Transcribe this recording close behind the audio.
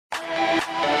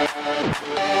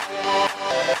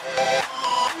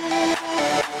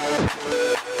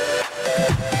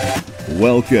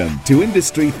Welcome to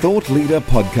Industry Thought Leader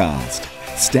Podcast.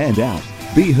 Stand out,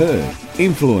 be heard,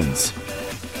 influence.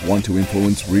 Want to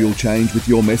influence real change with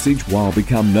your message while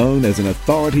become known as an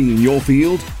authority in your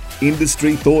field?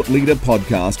 Industry Thought Leader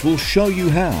Podcast will show you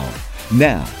how.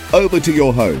 Now, over to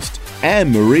your host,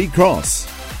 Anne-Marie Cross.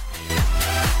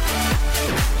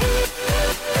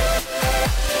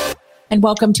 And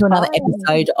welcome to another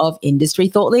episode of Industry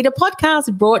Thought Leader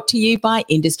Podcast, brought to you by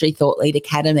Industry Thought Leader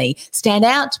Academy. Stand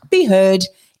out, be heard,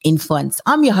 influence.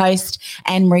 I'm your host,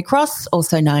 Anne-Marie Cross,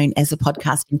 also known as the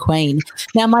Podcasting Queen.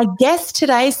 Now, my guest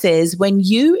today says when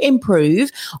you improve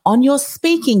on your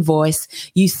speaking voice,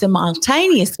 you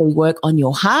simultaneously work on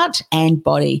your heart and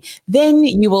body. Then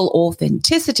you will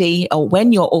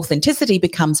when your authenticity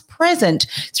becomes present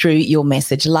through your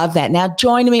message. Love that. Now,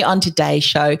 joining me on today's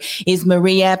show is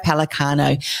Maria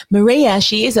Palicano. Maria,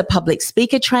 she is a public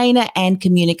speaker trainer and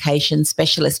communication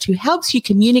specialist who helps you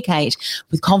communicate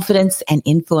with confidence and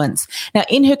influence. Now,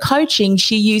 in her coaching,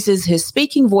 she uses her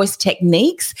speaking voice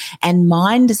techniques and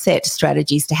mindset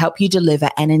strategies to help you deliver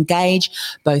and engage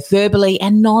both verbally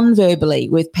and non-verbally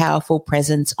with powerful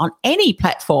presence on any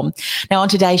platform. Now, on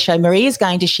today's show, Maria is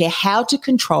going to share how to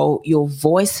control your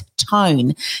voice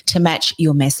tone to match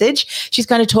your message. She's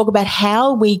going to talk about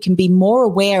how we can be more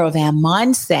aware of our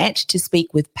mindset to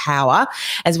speak with power,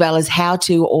 as well as how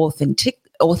to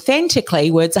authentically,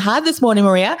 words are hard this morning,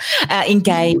 Maria,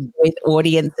 engage with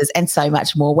audiences and so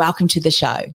much more. Welcome to the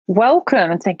show. Welcome,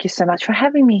 and thank you so much for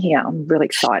having me here. I'm really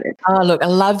excited. Oh, look, I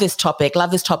love this topic.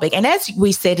 And as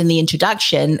we said in the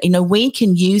introduction, we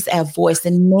can use our voice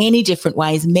in many different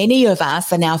ways. Many of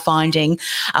us are now finding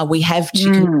we have to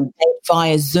communicate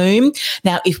via Zoom.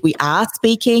 Now, if we are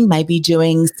speaking, maybe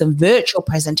doing some virtual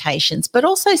presentations, but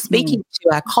also speaking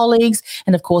to our colleagues,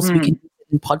 and of course we can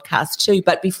podcast too.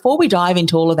 But before we dive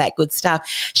into all of that good stuff,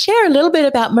 share a little bit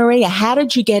about Maria. How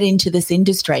did you get into this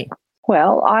industry?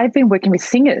 Well, I've been working with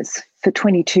singers for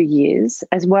 22 years,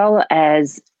 as well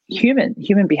as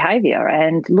human behavior,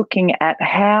 and looking at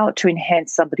how to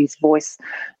enhance somebody's voice,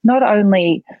 not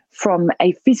only from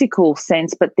a physical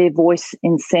sense, but their voice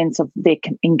in sense of their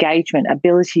engagement,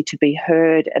 ability to be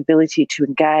heard, ability to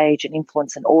engage and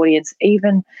influence an audience,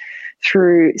 even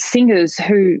through singers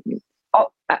who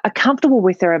are comfortable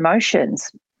with their emotions,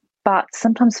 but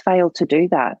sometimes fail to do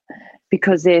that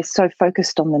because they're so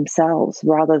focused on themselves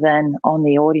rather than on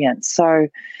the audience. So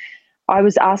I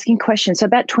was asking questions. So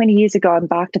about 20 years ago, I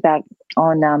embarked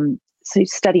on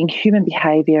studying human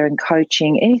behavior and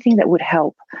coaching, anything that would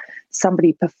help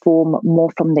somebody perform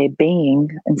more from their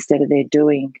being instead of their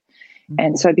doing.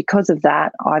 And so because of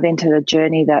that, I've entered a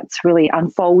journey that's really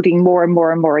unfolding more and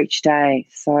more and more each day.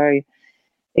 So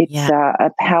it's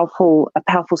a powerful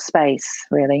space,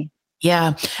 really.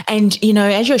 Yeah. And,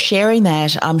 as you're sharing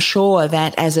that, I'm sure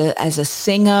that as a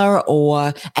singer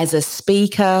or as a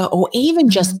speaker or even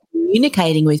just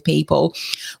communicating with people,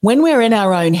 when we're in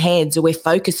our own heads or we're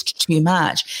focused too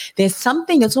much, there's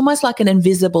something, it's almost like an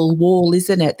invisible wall,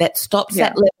 isn't it, that stops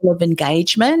that level of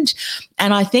engagement.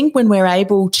 And I think when we're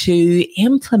able to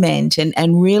implement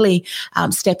and really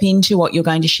step into what you're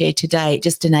going to share today, it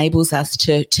just enables us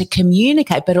to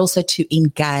communicate, but also to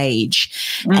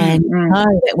engage and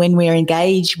know that when we're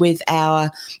engaged with our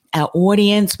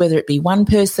audience, whether it be one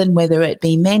person, whether it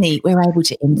be many, we're able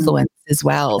to influence as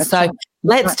well. That's so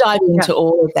let's dive into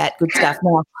all of that good stuff.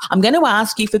 Now, I'm going to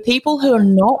ask you, for people who are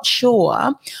not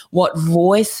sure what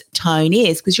voice tone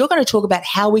is, because you're going to talk about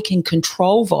how we can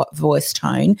control voice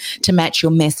tone to match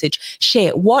your message.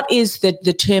 Share, what is the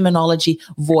terminology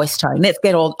voice tone? Let's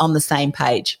get all on the same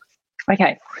page.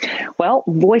 Okay. Well,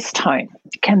 voice tone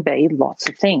can be lots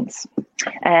of things,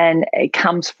 and it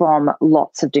comes from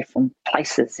lots of different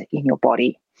places in your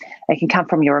body. It can come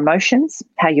from your emotions,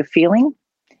 how you're feeling,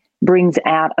 brings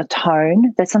out a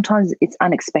tone that sometimes it's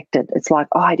unexpected. It's like,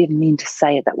 oh, I didn't mean to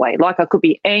say it that way. Like I could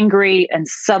be angry and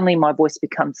suddenly my voice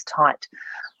becomes tight.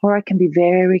 Or I can be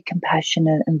very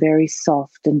compassionate and very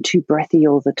soft and too breathy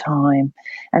all the time.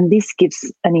 And this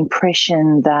gives an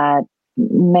impression that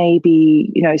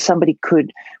maybe, somebody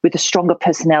could, with a stronger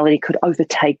personality, could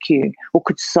overtake you or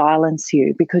could silence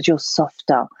you because you're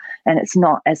softer and it's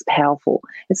not as powerful.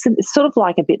 It's sort of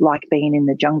like a bit like being in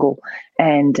the jungle,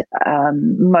 and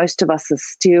most of us are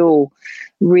still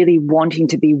really wanting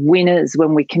to be winners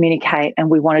when we communicate, and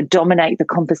we want to dominate the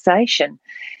conversation.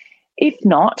 If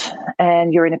not,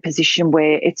 and you're in a position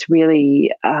where it's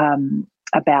really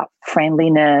about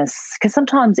friendliness, because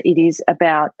sometimes it is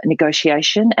about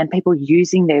negotiation and people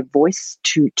using their voice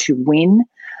to win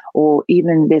or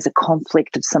even there's a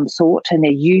conflict of some sort and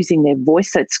they're using their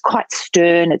voice. So it's quite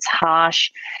stern, it's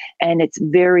harsh, and it's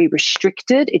very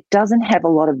restricted. It doesn't have a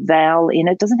lot of vowel in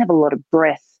it, doesn't have a lot of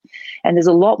breath. And there's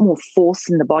a lot more force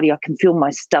in the body. I can feel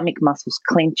my stomach muscles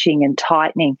clenching and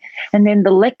tightening. And then the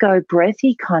let go,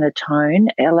 breathy kind of tone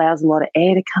allows a lot of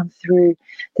air to come through.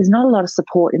 There's not a lot of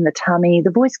support in the tummy. The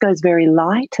voice goes very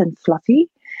light and fluffy.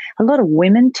 A lot of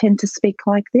women tend to speak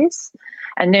like this.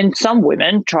 And then some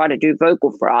women try to do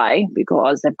vocal fry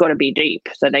because they've got to be deep.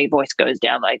 So their voice goes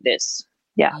down like this.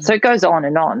 Yeah. So it goes on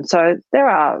and on. So there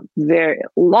are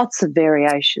lots of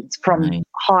variations from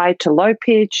high to low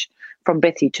pitch, from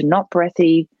breathy to not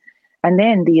breathy, and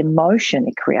then the emotion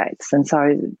it creates. And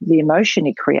so the emotion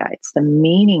it creates, the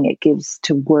meaning it gives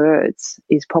to words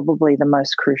is probably the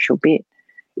most crucial bit,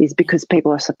 is because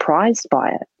people are surprised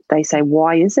by it. They say,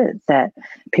 why is it that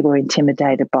people are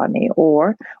intimidated by me?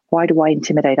 Or why do I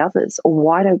intimidate others? Or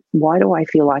why do I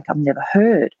feel like I'm never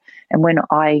heard? And when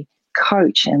I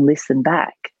coach and listen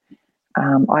back,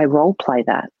 I role play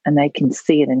that and they can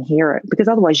see it and hear it, because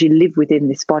otherwise you live within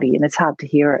this body and it's hard to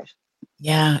hear it.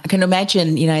 Yeah, I can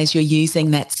imagine, as you're using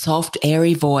that soft,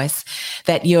 airy voice,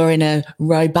 that you're in a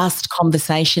robust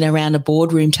conversation around a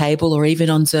boardroom table or even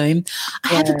on Zoom. I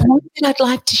have a point that I'd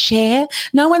like to share.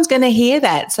 No one's going to hear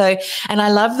that. So, and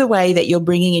I love the way that you're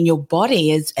bringing in your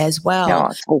body as well.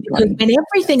 Because when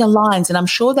everything aligns, and I'm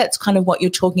sure that's kind of what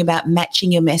you're talking about,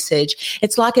 matching your message.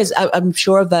 It's like, as I'm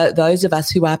sure of those of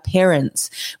us who are parents,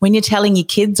 when you're telling your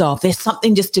kids off, there's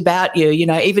something just about you,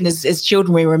 even as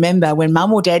children, we remember when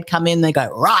mum or dad come in, they go,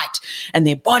 right, and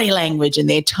their body language and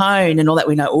their tone and all that,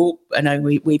 we know,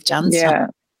 we've done something.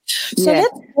 So let's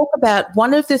talk about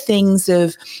one of the things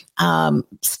of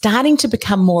starting to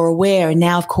become more aware and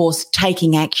now, of course,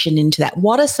 taking action into that.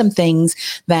 What are some things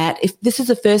that, if this is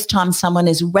the first time someone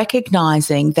is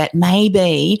recognizing that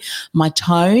maybe my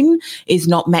tone is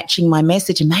not matching my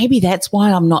message and maybe that's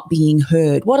why I'm not being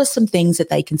heard, what are some things that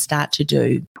they can start to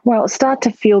do? Well, start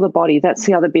to feel the body. That's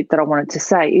the other bit that I wanted to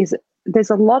say, is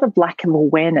there's a lot of lack of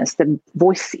awareness. The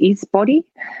voice is body,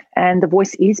 and the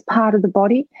voice is part of the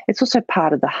body. It's also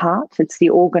part of the heart. It's the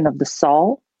organ of the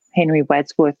soul. Henry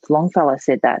Wadsworth Longfellow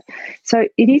said that. So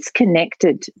it is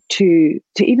connected to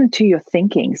even to your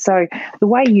thinking. So the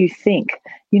way you think,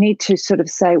 you need to sort of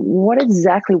say, why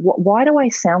do I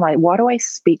sound like, why do I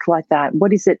speak like that?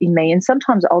 What is it in me? And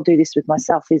sometimes I'll do this with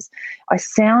myself, is I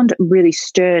sound really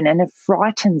stern and it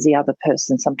frightens the other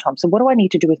person sometimes. So what do I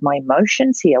need to do with my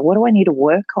emotions here? What do I need to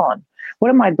work on? What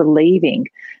am I believing?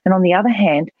 And on the other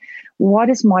hand, why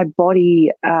does my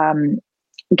body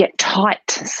get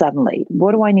tight suddenly?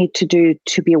 What do I need to do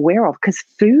to be aware of? Because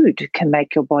food can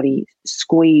make your body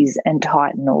squeeze and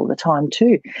tighten all the time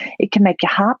too. It can make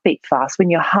your heart beat fast. When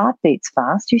your heart beats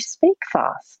fast, you speak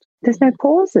fast. There's no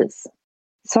pauses.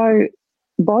 So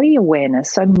body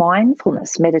awareness, so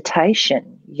mindfulness,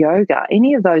 meditation, yoga,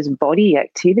 any of those body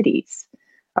activities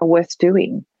are worth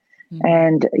doing.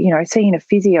 And, seeing a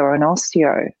physio or an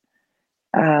osteo,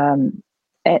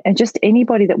 and just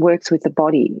anybody that works with the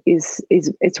body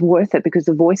it's worth it, because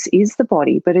the voice is the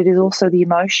body, but it is also the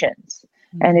emotions,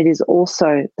 and it is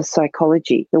also the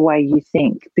psychology, the way you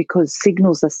think, because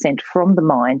signals are sent from the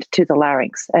mind to the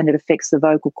larynx and it affects the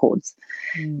vocal cords.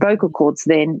 Vocal cords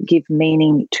then give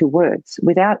meaning to words.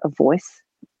 Without a voice,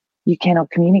 you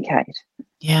cannot communicate.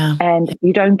 And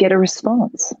you don't get a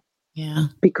response.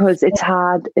 Because it's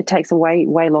hard. It takes way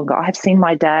longer. I have seen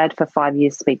my dad for 5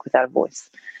 years speak without a voice.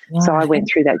 So I went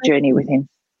through that journey with him.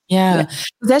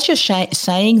 That's just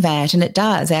saying that, and it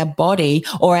does. Our body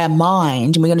or our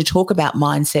mind, and we're going to talk about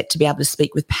mindset to be able to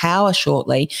speak with power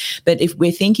shortly, but if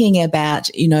we're thinking about,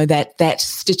 that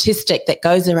statistic that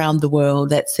goes around the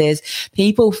world that says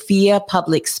people fear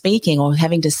public speaking or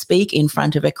having to speak in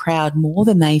front of a crowd more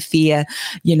than they fear,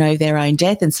 their own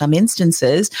death in some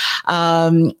instances,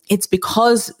 it's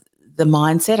because the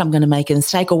mindset, I'm going to make a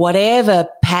mistake, or whatever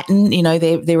pattern,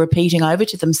 they're repeating over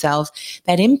to themselves,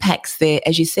 that impacts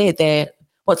as you said,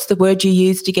 what's the word you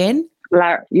used again?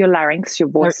 Your larynx, your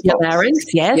voice. Your larynx,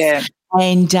 yes. Yeah.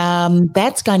 And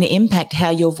that's going to impact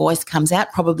how your voice comes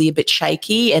out, probably a bit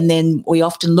shaky. And then we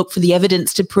often look for the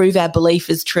evidence to prove our belief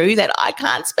is true, that I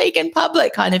can't speak in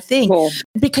public kind of thing. Cool.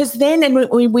 Because then, and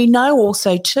we know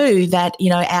also too that,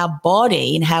 our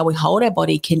body and how we hold our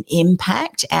body can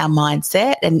impact our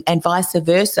mindset and vice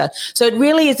versa. So it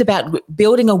really is about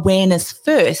building awareness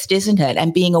first, isn't it?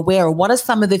 And being aware of what are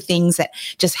some of the things that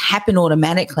just happen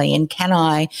automatically, and can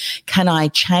I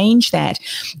change that?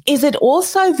 Is it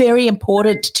also very important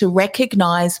to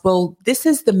recognize, well, this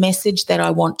is the message that I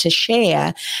want to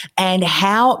share, and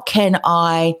how can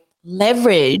I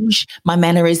leverage my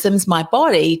mannerisms, my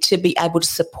body, to be able to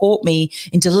support me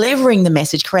in delivering the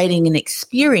message, creating an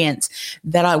experience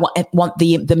that I want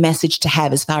the message to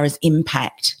have as far as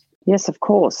impact. Yes, of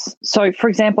course. So, for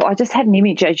example, I just had an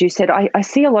image, as you said. I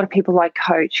see a lot of people I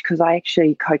coach, because I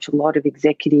actually coach a lot of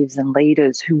executives and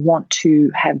leaders who want to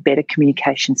have better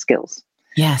communication skills.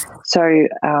 Yes. So,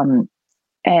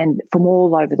 and from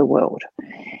all over the world.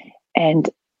 And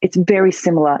it's very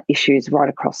similar issues right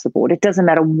across the board. It doesn't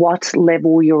matter what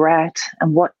level you're at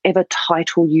and whatever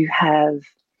title you have,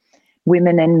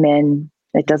 women and men,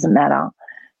 it doesn't matter.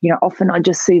 Often I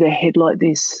just see their head like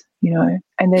this,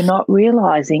 and they're not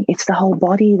realizing it's the whole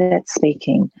body that's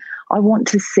speaking. I want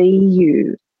to see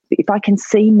you. If I can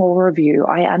see more of you,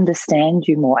 I understand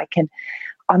you more.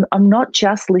 I'm not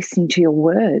just listening to your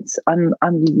words. I'm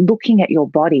looking at your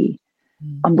body.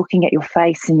 I'm looking at your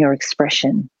face and your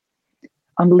expression.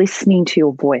 I'm listening to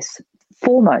your voice.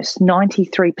 Foremost,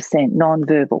 93%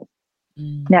 nonverbal.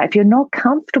 Now, if you're not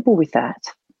comfortable with that,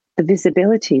 the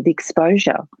visibility, the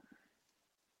exposure,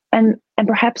 and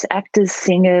perhaps actors,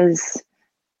 singers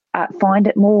find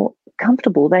it more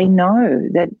comfortable. They know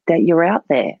that you're out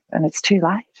there and it's too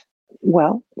late.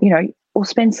 Well, or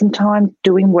spend some time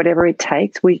doing whatever it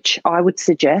takes, which I would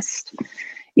suggest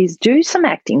is do some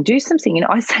acting, do some singing.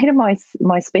 I say to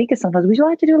my speakers sometimes, would you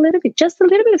like to do just a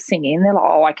little bit of singing? And they're like,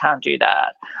 oh, I can't do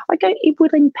that. I go, it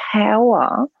would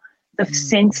empower the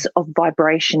sense of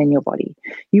vibration in your body.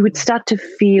 You would start to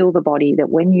feel the body, that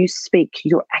when you speak,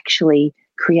 you're actually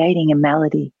creating a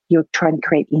melody. You're trying to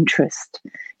create interest.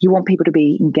 You want people to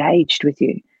be engaged with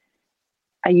you.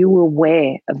 Are you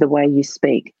aware of the way you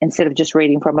speak, instead of just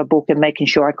reading from a book and making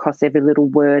sure I cross every little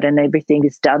word and everything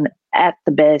is done at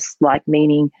the best, like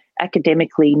meaning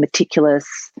academically meticulous,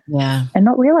 and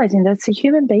not realizing that it's a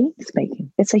human being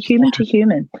speaking. It's a human to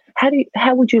human.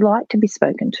 How would you like to be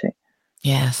spoken to?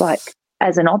 Yes. Like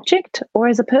as an object or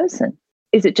as a person?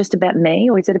 Is it just about me,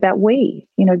 or is it about we?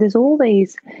 There's all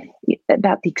these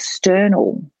about the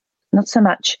external, not so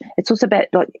much. It's also about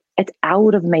it's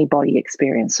out of me body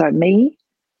experience. So me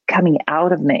coming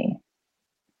out of me,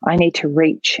 I need to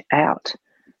reach out.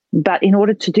 But in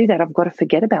order to do that, I've got to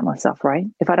forget about myself, right?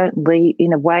 If I don't lead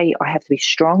in a way, I have to be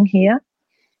strong here,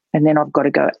 and then I've got to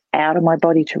go out of my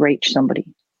body to reach somebody.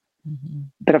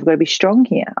 But I've got to be strong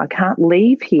here. I can't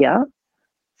leave here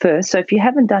first. So if you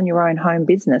haven't done your own home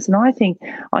business, and I think,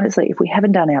 honestly, if we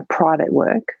haven't done our private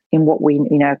work in what we,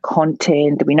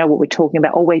 content, that we know what we're talking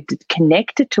about, or we're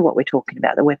connected to what we're talking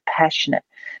about, that we're passionate,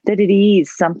 that it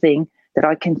is something that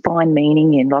I can find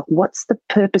meaning in. Like, what's the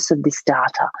purpose of this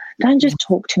data? Don't just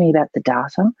talk to me about the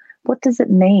data. What does it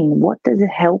mean? What does it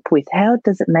help with? How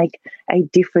does it make a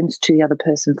difference to the other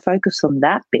person? Focus on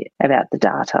that bit about the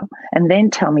data, and then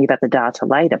tell me about the data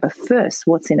later. But first,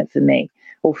 what's in it for me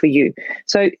or for you?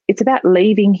 So it's about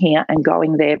leaving here and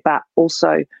going there, but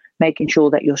also making sure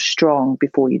that you're strong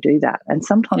before you do that. And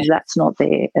sometimes that's not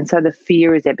there. And so the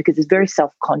fear is there because it's very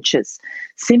self-conscious,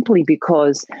 simply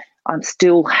because I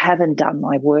still haven't done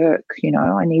my work.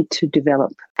 I need to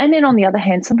develop. And then on the other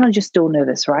hand, sometimes you're still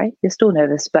nervous, right? You're still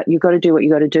nervous, but you've got to do what you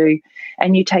got to do,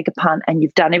 and you take a punt and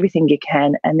you've done everything you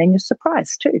can, and then you're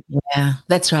surprised too. Yeah,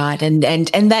 that's right. And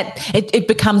that it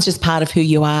becomes just part of who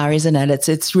you are, isn't it?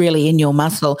 It's really in your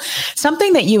muscle.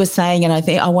 Something that you were saying, and I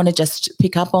think I want to just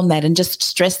pick up on that and just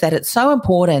stress that it's so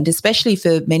important, especially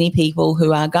for many people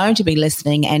who are going to be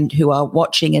listening and who are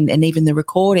watching and even the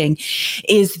recording,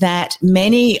 is that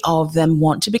many of them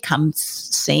want to become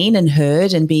seen and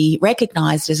heard and be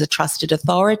recognized as a trusted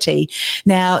authority.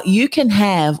 Now, you can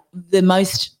have the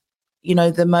most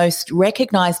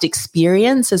recognized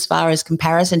experience as far as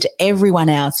comparison to everyone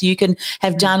else. You can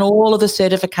have done all of the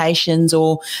certifications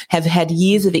or have had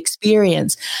years of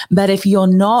experience, but if you're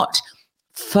not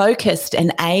focused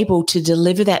and able to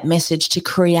deliver that message, to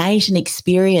create an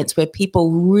experience where people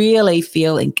really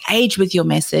feel engaged with your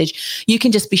message, you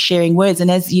can just be sharing words. And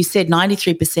as you said,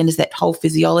 93% is that whole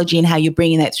physiology and how you're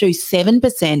bringing that through.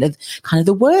 7% of kind of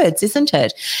the words, isn't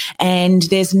it? And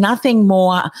there's nothing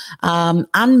more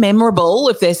unmemorable,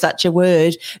 if there's such a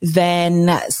word,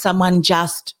 than someone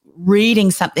just reading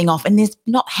something off and there's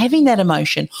not having that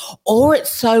emotion, or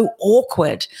it's so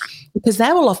awkward, because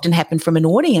that will often happen from an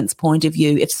audience point of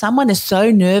view. If someone is so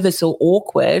nervous or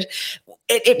awkward,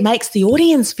 it makes the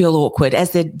audience feel awkward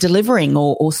as they're delivering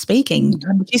or speaking.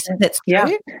 Would you say that's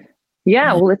true?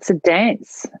 Yeah, well, it's a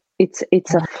dance. It's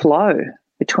a flow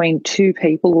between two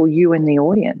people or you and the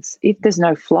audience. If there's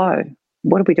no flow,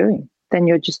 what are we doing? Then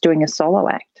you're just doing a solo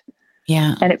act.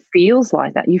 Yeah. And it feels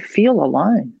like that. You feel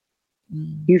alone.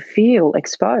 You feel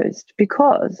exposed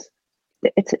because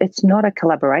it's not a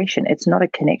collaboration. It's not a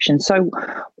connection. So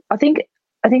I think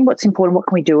I think what's important, what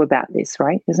can we do about this,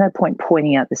 right? There's no point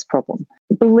pointing out this problem.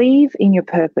 Believe in your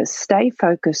purpose. Stay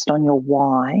focused on your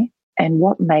why and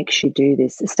what makes you do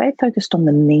this. Stay focused on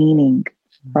the meaning,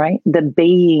 right? The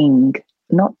being,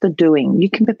 not the doing. You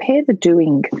can prepare the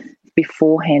doing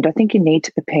beforehand. I think you need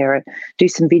to prepare it, do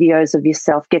some videos of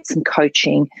yourself, get some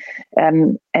coaching,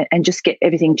 and just get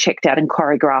everything checked out and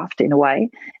choreographed in a way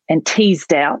and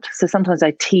teased out. So sometimes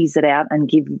I tease it out and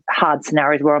give hard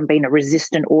scenarios where I'm being a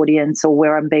resistant audience or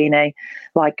where I'm being a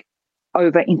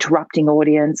over interrupting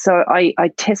audience. So I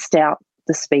test out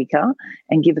the speaker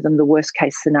and give them the worst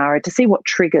case scenario to see what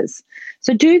triggers.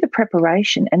 So do the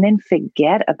preparation and then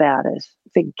forget about it.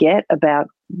 Forget about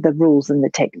the rules and the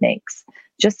techniques.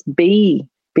 Just be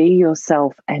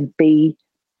yourself and be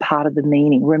part of the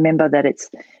meaning. Remember that it's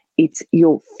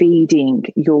you're feeding,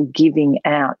 you're giving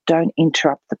out. Don't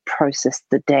interrupt the process,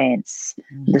 the dance,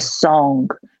 the song.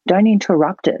 Don't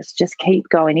interrupt us. Just keep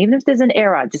going. Even if there's an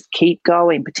error, just keep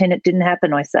going. Pretend it didn't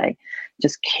happen, I say.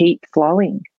 Just keep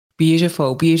flowing.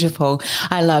 Beautiful, beautiful.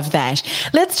 I love that.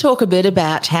 Let's talk a bit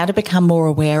about how to become more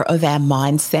aware of our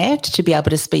mindset to be able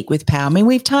to speak with power. I mean,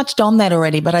 we've touched on that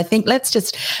already, but I think let's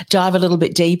just dive a little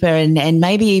bit deeper and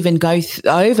maybe even go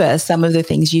over some of the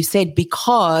things you said,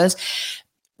 because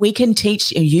we can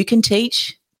teach, you can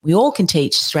teach, we all can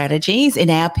teach strategies in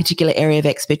our particular area of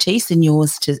expertise, and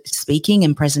yours to speaking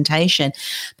and presentation.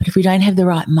 But if we don't have the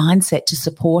right mindset to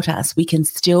support us, we can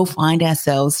still find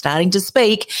ourselves starting to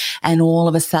speak and all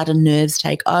of a sudden nerves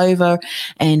take over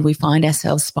and we find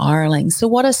ourselves spiraling. So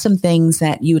what are some things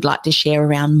that you would like to share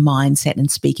around mindset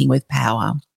and speaking with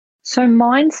power? So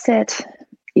mindset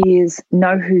is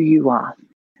know who you are.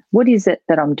 What is it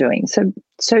that I'm doing?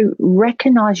 So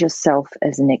recognize yourself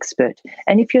as an expert.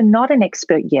 And if you're not an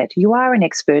expert yet, you are an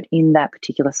expert in that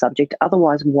particular subject.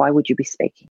 Otherwise, why would you be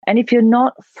speaking? And if you're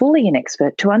not fully an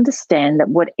expert, to understand that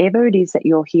whatever it is that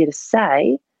you're here to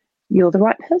say, you're the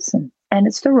right person and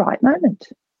it's the right moment.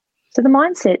 So the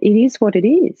mindset, it is what it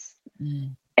is.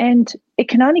 Mm. And it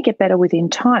can only get better within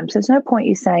time. So there's no point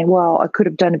you saying, well, I could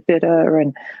have done it better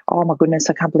and, oh, my goodness,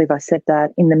 I can't believe I said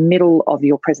that in the middle of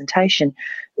your presentation,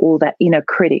 or that inner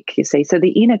critic, you see. So the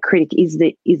inner critic is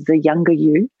the younger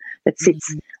you that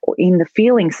sits in the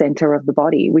feeling center of the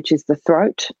body, which is the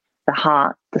throat, the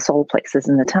heart, the solar plexus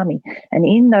and the tummy. And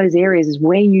in those areas is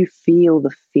where you feel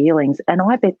the feelings. And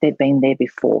I bet they've been there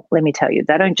before. Let me tell you,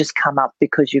 they don't just come up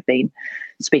because you've been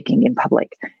speaking in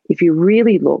public. If you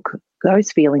really look,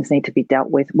 those feelings need to be dealt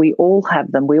with. We all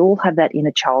have them. We all have that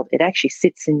inner child. It actually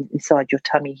sits inside your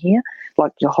tummy here,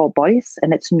 like your whole body,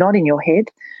 and it's not in your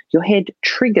head. Your head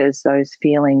triggers those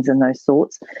feelings and those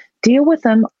thoughts. Deal with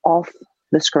them off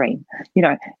the screen.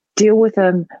 Deal with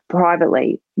them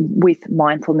privately with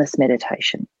mindfulness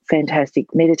meditation. Fantastic.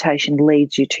 Meditation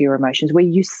leads you to your emotions, where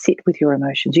you sit with your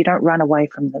emotions. You don't run away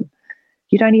from them.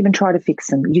 You don't even try to fix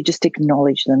them. You just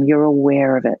acknowledge them. You're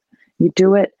aware of it. You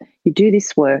do it. You do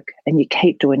this work and you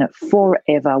keep doing it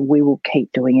forever. We will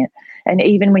keep doing it. And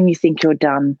even when you think you're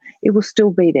done, it will still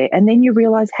be there. And then you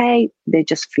realize, hey, they're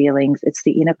just feelings. It's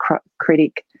the inner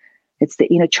critic. It's the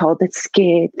inner child that's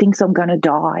scared, thinks I'm going to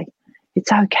die.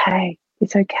 It's okay.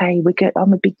 It's okay.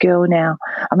 I'm a big girl now.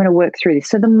 I'm going to work through this.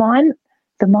 So the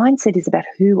mindset is about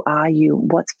who are you,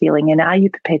 what's feeling, and are you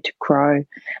prepared to grow?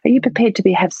 Are you prepared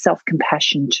to have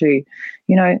self-compassion too?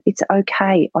 It's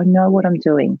okay. I know what I'm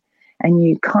doing. And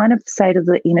you kind of say to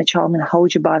the inner child, I'm going to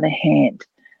hold you by the hand,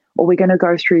 or we're going to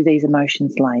go through these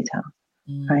emotions later,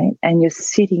 right? And you're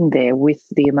sitting there with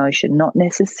the emotion, not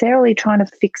necessarily trying to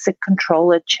fix it,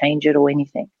 control it, change it, or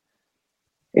anything.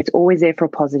 It's always there for a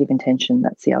positive intention.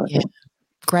 That's the other thing.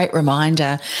 Great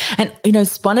reminder. And,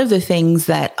 one of the things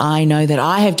that I know that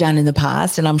I have done in the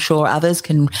past, and I'm sure others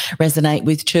can resonate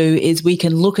with too, is we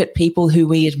can look at people who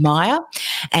we admire.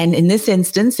 And in this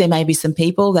instance, there may be some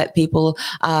people that people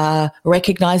are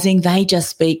recognizing they just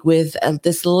speak with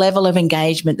this level of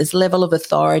engagement, this level of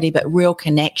authority, but real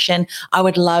connection. I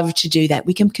would love to do that.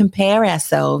 We can compare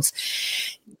ourselves.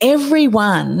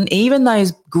 Everyone, even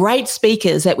those great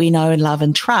speakers that we know and love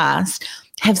and trust,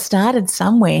 have started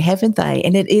somewhere, haven't they?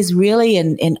 And it is really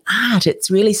an art.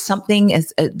 It's really something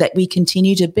that we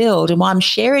continue to build. And why I'm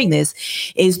sharing this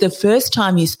is the first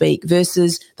time you speak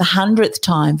versus the 100th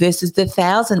time versus the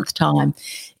 1,000th time.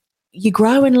 You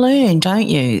grow and learn, don't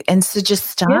you? And so just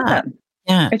start.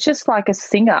 Yeah. It's just like a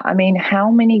singer. I mean, how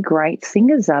many great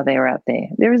singers are there out there?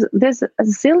 There's a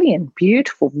zillion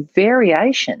beautiful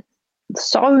variation.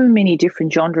 So many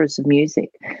different genres of music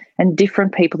and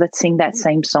different people that sing that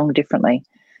same song differently.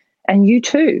 And you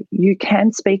too, you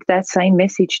can speak that same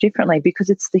message differently because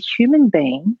it's the human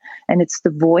being and it's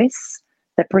the voice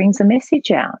that brings the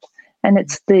message out. And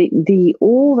it's the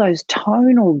all those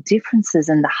tonal differences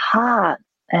and the heart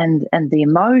and the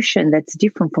emotion that's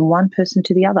different from one person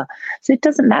to the other. So it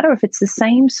doesn't matter if it's the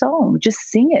same song, just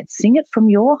sing it from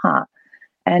your heart.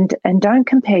 And don't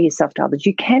compare yourself to others.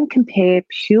 You can compare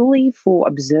purely for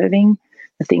observing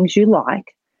the things you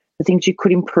like, the things you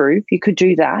could improve. You could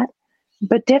do that.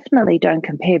 But definitely don't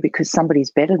compare because somebody's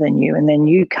better than you and then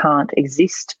you can't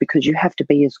exist because you have to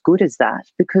be as good as that,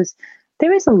 because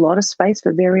there is a lot of space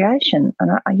for variation.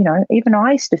 And, even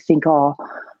I used to think, I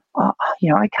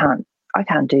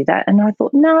can't do that. And I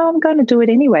thought, no, I'm going to do it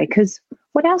anyway, because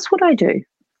what else would I do?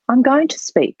 I'm going to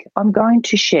speak. I'm going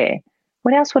to share.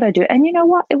 What else would I do? And you know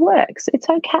what? It works. It's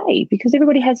okay because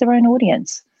everybody has their own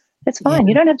audience. That's fine.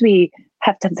 You don't have to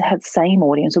have the same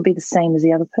audience or be the same as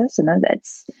the other person. And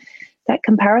that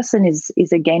comparison is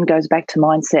again goes back to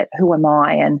mindset. Who am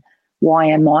I and why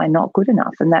am I not good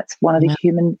enough? And that's one of the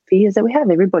human fears that we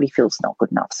have. Everybody feels not good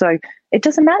enough. So it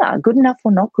doesn't matter, good enough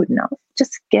or not good enough.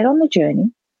 Just get on the journey,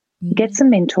 get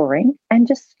some mentoring, and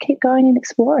just keep going and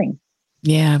exploring.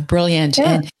 Yeah, brilliant.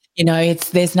 Yeah. And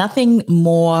there's nothing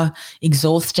more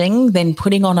exhausting than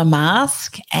putting on a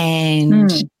mask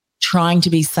and trying to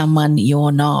be someone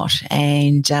you're not.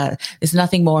 And there's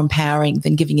nothing more empowering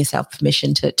than giving yourself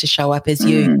permission to show up as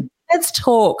you. Let's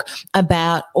talk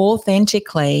about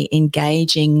authentically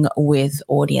engaging with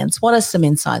audience. What are some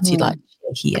insights you'd like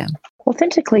to share here?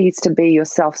 Authentically is to be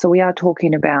yourself. So we are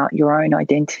talking about your own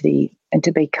identity and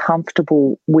to be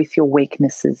comfortable with your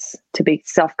weaknesses, to be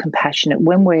self-compassionate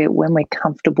when we're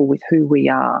comfortable with who we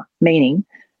are, meaning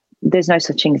there's no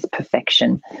such thing as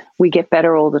perfection. We get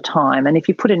better all the time. And if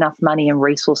you put enough money and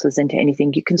resources into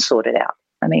anything, you can sort it out.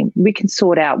 I mean, we can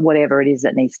sort out whatever it is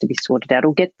that needs to be sorted out,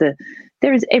 or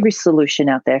there is every solution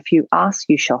out there. If you ask,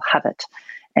 you shall have it.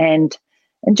 And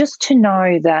just to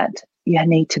know that you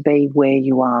need to be where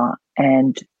you are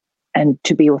and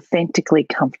to be authentically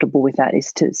comfortable with that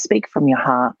is to speak from your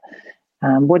heart.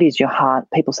 What is your heart?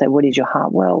 People say, what is your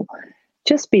heart? Well,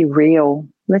 just be real.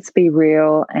 Let's be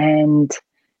real and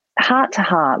heart to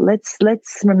heart. Let's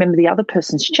remember the other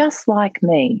person's just like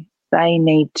me. They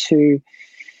need to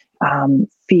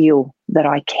feel that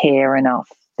I care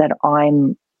enough, that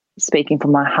I'm speaking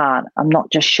from my heart. I'm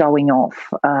not just showing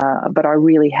off, but I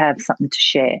really have something to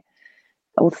share.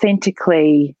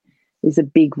 Authentically is a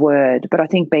big word, but I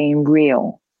think being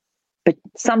real. But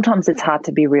sometimes it's hard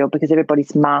to be real because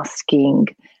everybody's masking,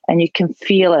 and you can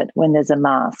feel it when there's a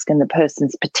mask and the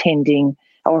person's pretending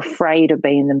or afraid of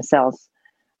being themselves.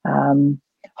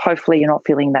 Hopefully you're not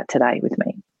feeling that today with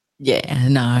me. Yeah,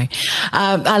 no.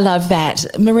 I love that.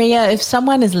 Maria, if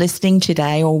someone is listening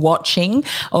today or watching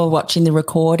the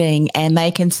recording and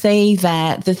they can see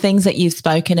that the things that you've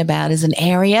spoken about is an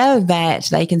area that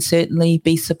they can certainly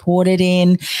be supported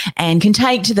in and can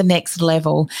take to the next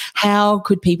level, how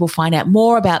could people find out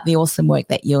more about the awesome work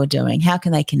that you're doing? How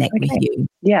can they connect with you?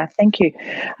 Yeah, thank you.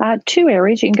 2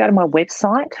 areas. You can go to my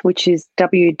website, which is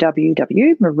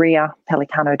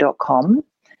www.mariapelicano.com.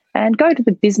 and go to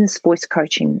the business voice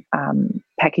coaching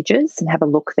packages and have a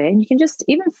look there. And you can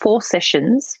even 4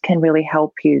 sessions can really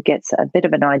help you get a bit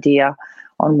of an idea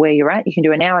on where you're at. You can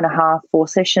do an hour and a half, 4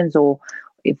 sessions, or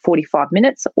 45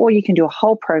 minutes, or you can do a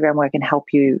whole program where it can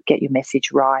help you get your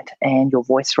message right and your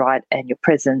voice right and your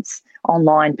presence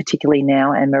online, particularly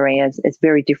now. And Maria, is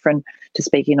very different to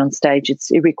speaking on stage. It's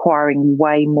requiring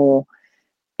way more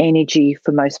energy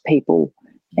for most people,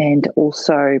 and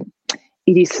also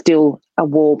it is still a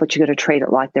wall, but you've got to treat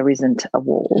it like there isn't a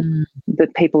wall.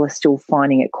 But people are still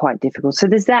finding it quite difficult. So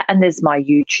there's that, and there's my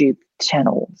YouTube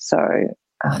channel. So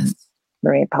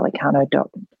Maria Pelicano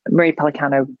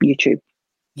YouTube.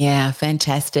 Yeah,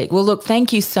 fantastic. Well, look,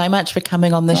 thank you so much for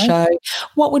coming on the show.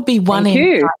 What would be one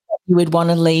insight that you would want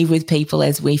to leave with people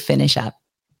as we finish up?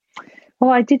 Well,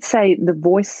 I did say the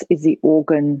voice is the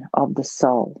organ of the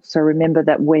soul. So remember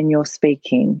that when you're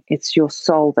speaking, it's your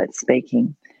soul that's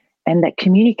speaking. And that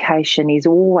communication is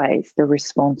always the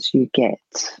response you get.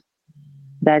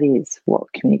 That is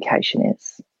what communication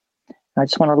is. I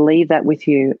just want to leave that with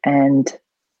you and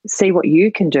see what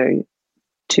you can do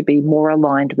to be more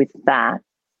aligned with that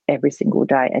every single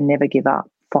day and never give up.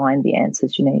 Find the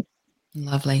answers you need.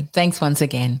 Lovely. Thanks once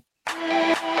again.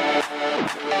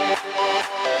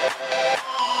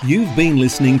 You've been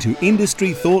listening to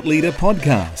Industry Thought Leader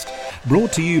Podcast,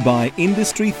 brought to you by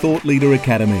Industry Thought Leader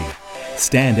Academy.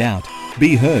 Stand out,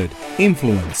 be heard,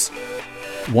 influence.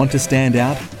 Want to stand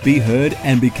out, be heard,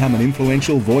 and become an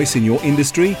influential voice in your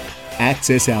industry?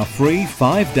 Access our free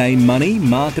 5-day money,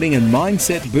 marketing, and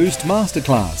mindset boost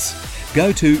masterclass.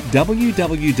 Go to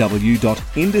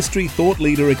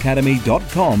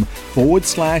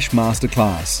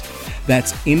www.industrythoughtleaderacademy.com/masterclass.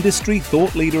 That's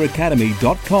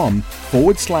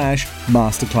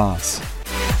industrythoughtleaderacademy.com/masterclass.